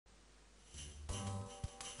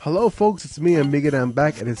Hello folks, it's me Amiga and I'm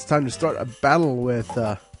back and it's time to start a battle with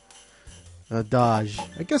Dodge.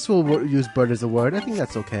 I guess we'll use bird as a word. I think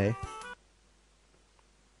that's okay.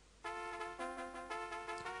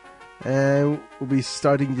 And we'll be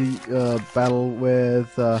starting the battle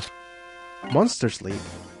with Monster Sleep.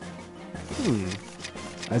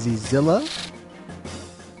 I see Zilla,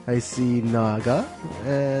 I see Naga,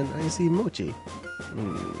 and I see Mochi.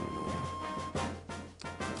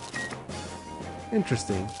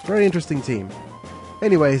 Interesting. Very interesting team.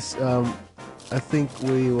 Anyways, I think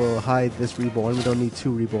we will hide this Reborn. We don't need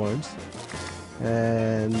two Reborns.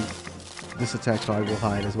 And this attack card will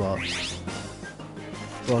hide as well.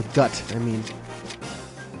 Well, Gut, I mean.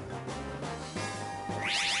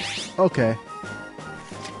 Okay.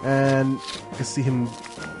 And I can see him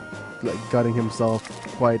like gutting himself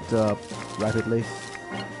quite rapidly.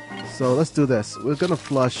 So let's do this. We're gonna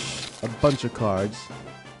flush a bunch of cards.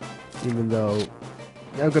 Even though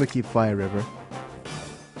I'm gonna keep Fire River.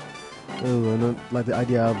 Ooh, I don't like the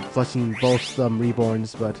idea of flushing both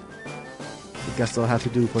Reborns, but I guess I'll have to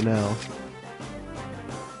do for now.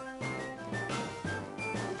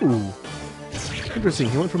 Ooh, interesting.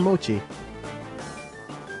 He went for Mochi.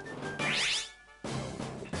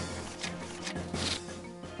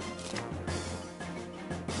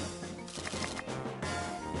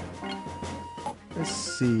 Let's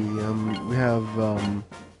see. We have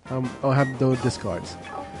I'll have no discards.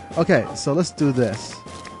 Okay, so let's do this.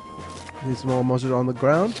 These small monsters on the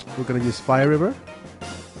ground. We're gonna use Fire River.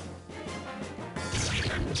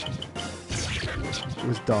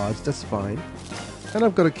 With dodge, that's fine. And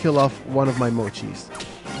I'm gonna kill off one of my Mochis.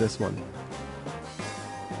 This one.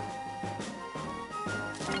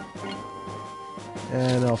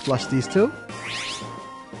 And I'll flush these two.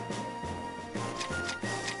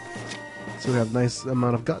 So we have a nice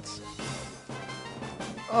amount of guts.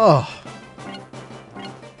 Oh!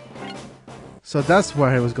 So that's where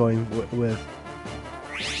I was going with.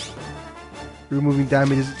 Removing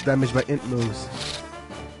damage by int moves.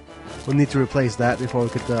 We'll need to replace that before we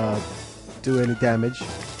could do any damage.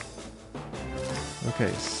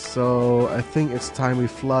 Okay, so I think it's time we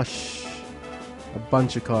flush a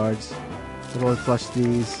bunch of cards. We'll only flush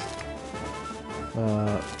these.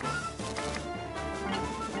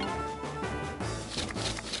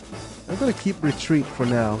 I'm gonna keep Retreat for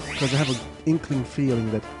now, because I have an inkling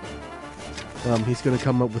feeling that he's gonna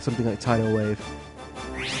come up with something like Tidal Wave.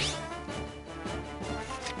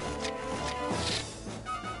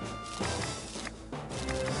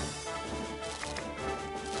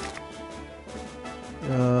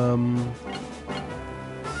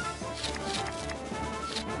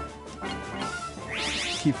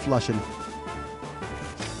 Keep flushing.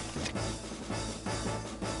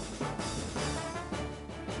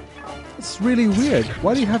 It's really weird.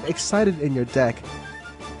 Why do you have Excited in your deck?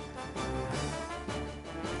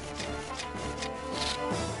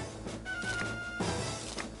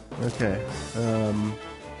 Okay.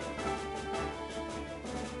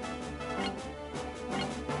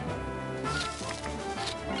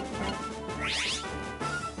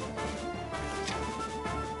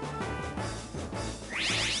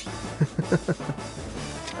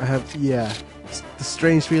 I have, yeah, the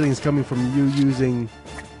strange feelings coming from you using,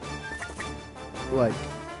 like,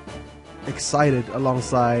 Excited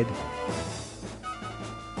alongside,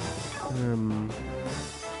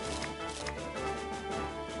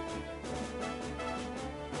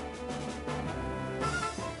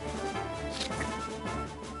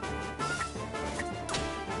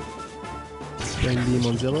 Flame Beam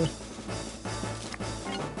on Zilla,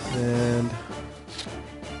 and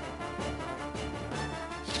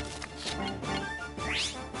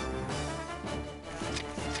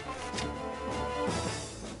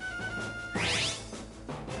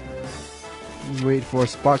wait for a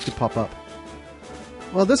spark to pop up.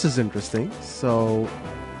 Well, this is interesting. So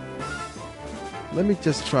let me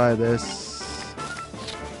just try this.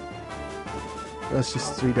 That's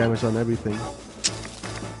just 3 damage on everything.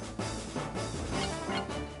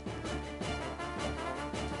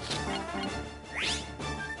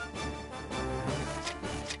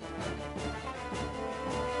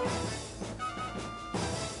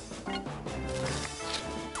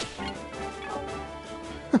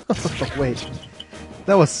 Wait,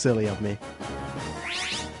 that was silly of me.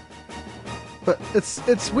 But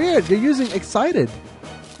it's weird. You're using Excited,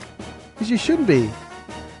 because you shouldn't be.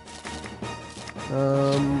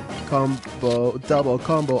 Combo, double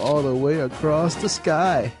combo all the way across the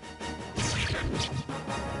sky.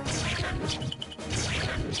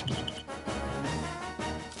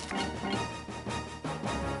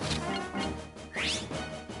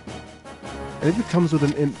 And if it comes with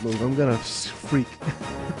an int move, I'm gonna freak.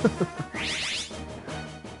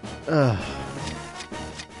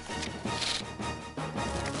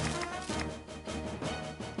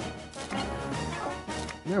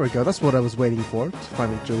 There we go. That's what I was waiting for. To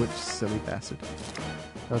finally do it, silly bastard.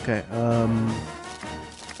 Okay. I'm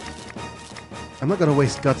not gonna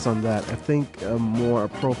waste guts on that. I think a more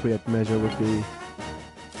appropriate measure would be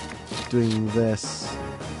doing this.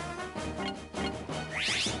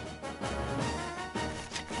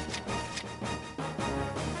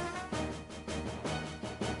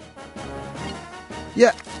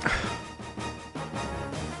 Yeah.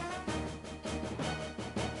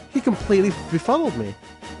 He completely befuddled me.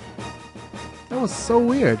 That was so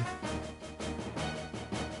weird.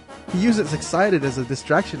 He uses excited as a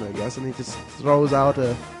distraction, I guess, and he just throws out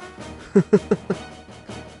a...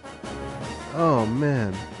 Oh,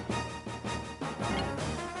 man.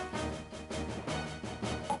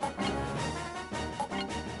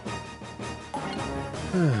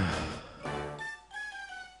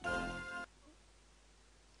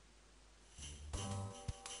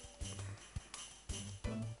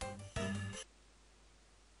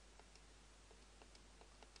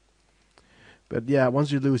 But yeah,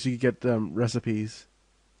 once you lose, you get recipes.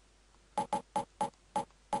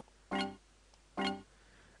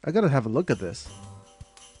 I gotta have a look at this.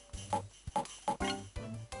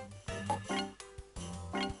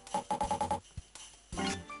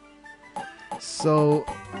 So,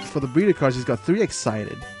 for the breeder cards, he's got 3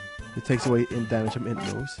 excited. It takes away damage from int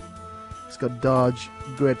moves. He's got dodge,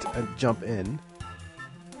 grit, and jump in.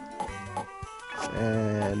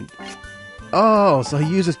 And... oh, so he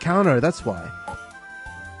uses counter, that's why.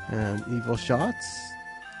 And evil shots?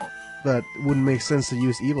 But it wouldn't make sense to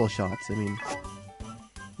use evil shots, I mean...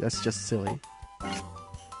 that's just silly.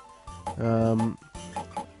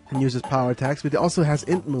 He uses power attacks, but he also has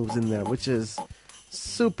int moves in there, which is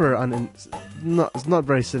super it's not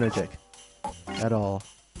very synergic at all.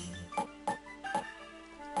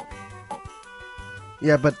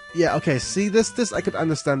 Yeah, but yeah, okay. See this I could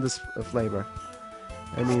understand this flavor.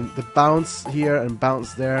 I mean, the bounce here and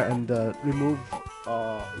bounce there, and removal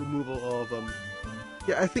of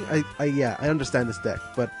yeah, I think I understand this deck,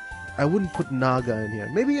 but I wouldn't put Naga in here.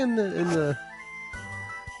 Maybe in the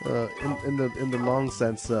long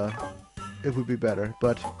sense, it would be better.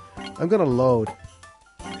 But I'm gonna load,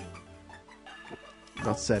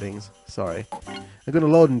 not settings. Sorry, I'm gonna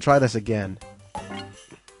load and try this again.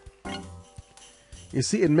 You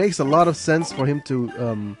see, it makes a lot of sense for him to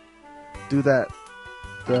do that,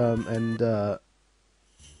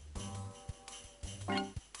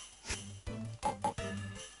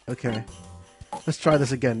 okay. Let's try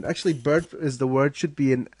this again. Actually, bird is the word, should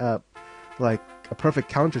be in like a perfect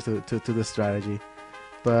counter to this strategy,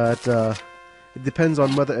 but it depends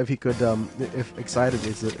on whether if he could if excited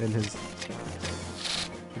is in his,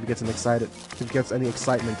 if he gets if he gets any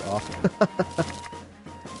excitement off.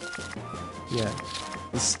 Yeah,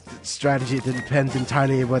 this strategy depends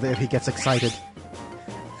entirely on whether if he gets excited.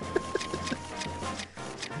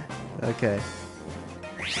 Okay.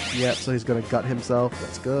 Yeah, so he's gonna gut himself.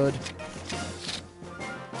 That's good.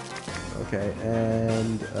 Okay,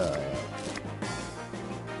 and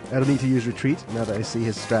I don't need to use retreat now that I see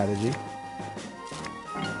his strategy.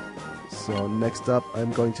 So next up,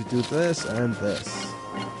 I'm going to do this and this.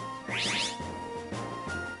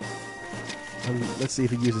 And let's see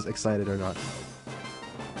if he uses excited or not.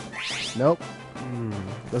 Nope.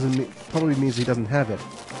 Doesn't mean, probably means he doesn't have it.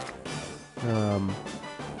 I'm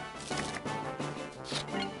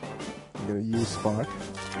gonna use spark.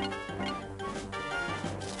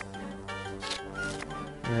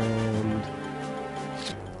 And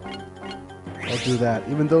I'll do that.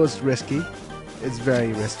 Even though it's risky, it's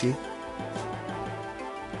very risky.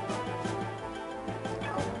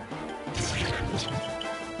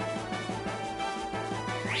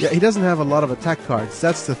 Yeah, he doesn't have a lot of attack cards.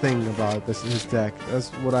 That's the thing about his deck. That's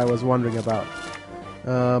what I was wondering about.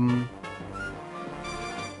 I'm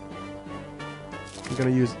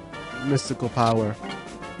gonna use mystical power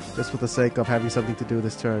just for the sake of having something to do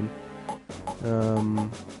this turn.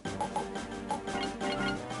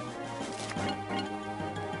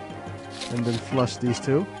 And then flush these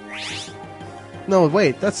two. No,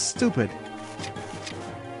 wait, that's stupid.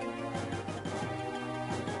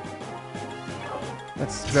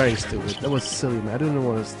 That's very stupid. That was silly, man. I don't know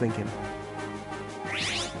what I was thinking.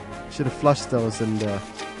 Should have flushed those and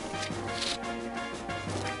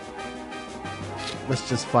let's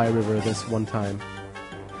just Fire River this one time.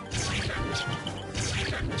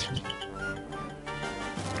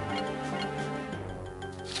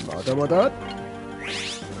 Mother.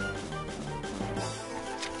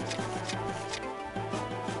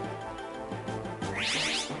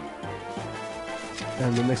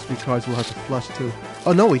 And the next 3 cards we'll have to flush too.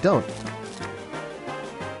 Oh no, we don't.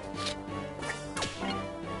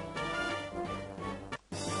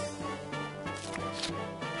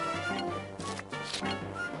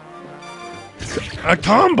 A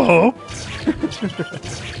combo?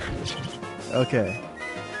 Okay.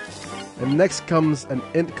 And next comes an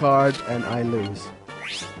int card and I lose.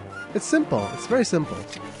 It's simple. It's very simple.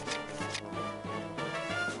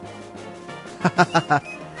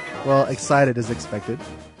 Well, excited is expected.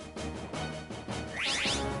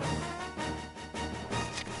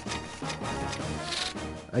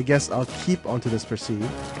 I guess I'll keep onto this perceive.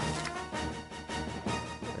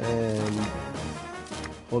 And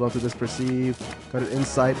hold on to this perceive. Got it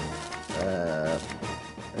inside.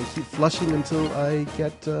 And keep flushing until I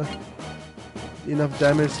get enough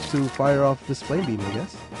damage to fire off this flame beam, I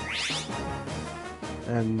guess.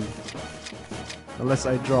 And unless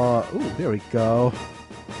I draw... Ooh, there we go.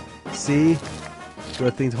 See?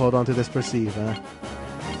 Good thing to hold on to this perceive, huh?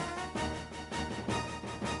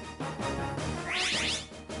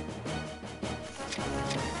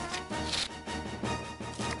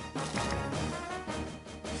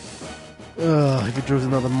 Ugh, if he draws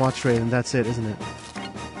another Mach Ray, then that's it, isn't it?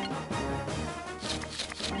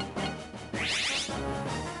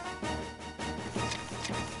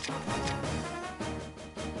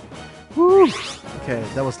 Whew! Okay,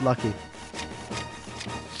 that was lucky.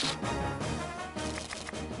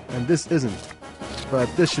 And this isn't.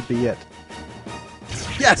 But this should be it.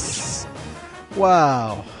 Yes!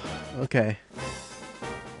 Wow. Okay.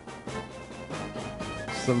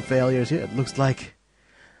 Some failures here. It looks like...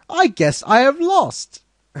 I guess I have lost.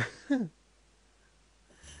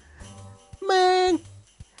 Man.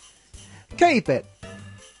 Keep it.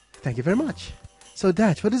 Thank you very much. So,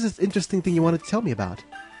 Dad, what is this interesting thing you wanted to tell me about?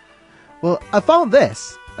 Well, I found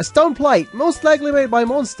this. A stone plate, most likely made by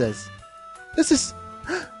monsters. This is...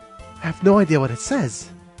 I have no idea what it says.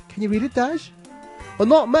 Can you read it, Dash? Well,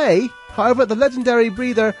 not me. However, the legendary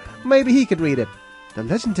breeder, maybe he could read it. The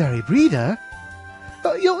legendary breeder?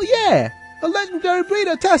 Yeah. A legendary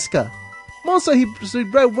breeder, Teska. Monster he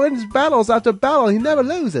bred wins battles after battle. He never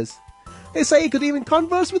loses. They say he could even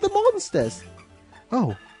converse with the monsters.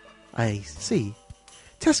 Oh, I see.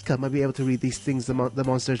 Teska might be able to read these things the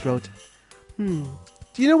monsters wrote. Do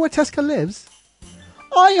you know where Teska lives?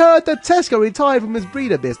 I heard that Teska retired from his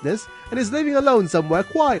breeder business and is living alone somewhere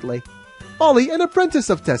quietly. Holly, an apprentice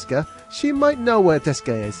of Teska, she might know where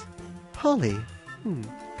Teska is. Holly?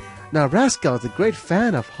 Now, Rascal is a great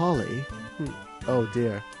fan of Holly. Oh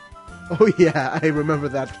dear. Oh yeah, I remember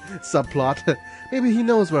that subplot. Maybe he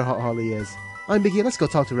knows where Holly is. I'm Mickey, let's go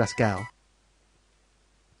talk to Rascal.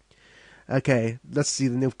 Okay, let's see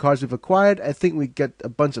the new cards we've acquired. I think we get a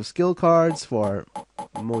bunch of skill cards for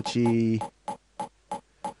Mochi.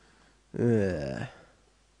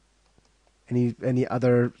 Any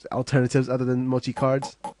other alternatives other than Mochi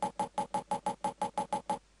cards?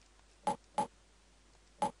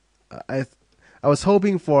 I was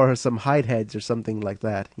hoping for some hide heads or something like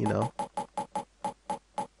that, you know.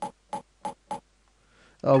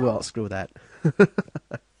 Oh well, screw that.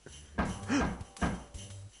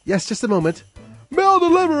 Yes, just a moment. Mail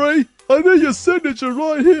delivery! I need your signature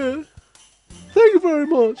right here. Thank you very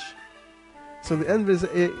much. So the end is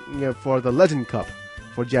for the Legend Cup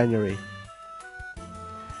for January.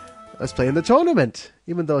 Let's play in the tournament,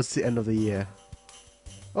 even though it's the end of the year.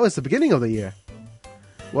 Oh, it's the beginning of the year.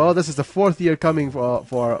 Well, this is the 4th year coming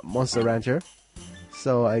for Monster Rancher.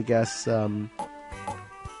 So I guess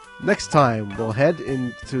next time we'll head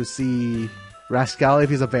in to see Rascal if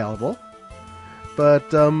he's available.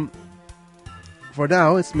 But for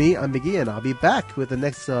now, it's me, I'm Miggy, and I'll be back with the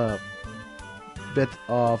next bit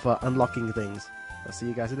of unlocking things. I'll see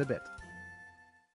you guys in a bit.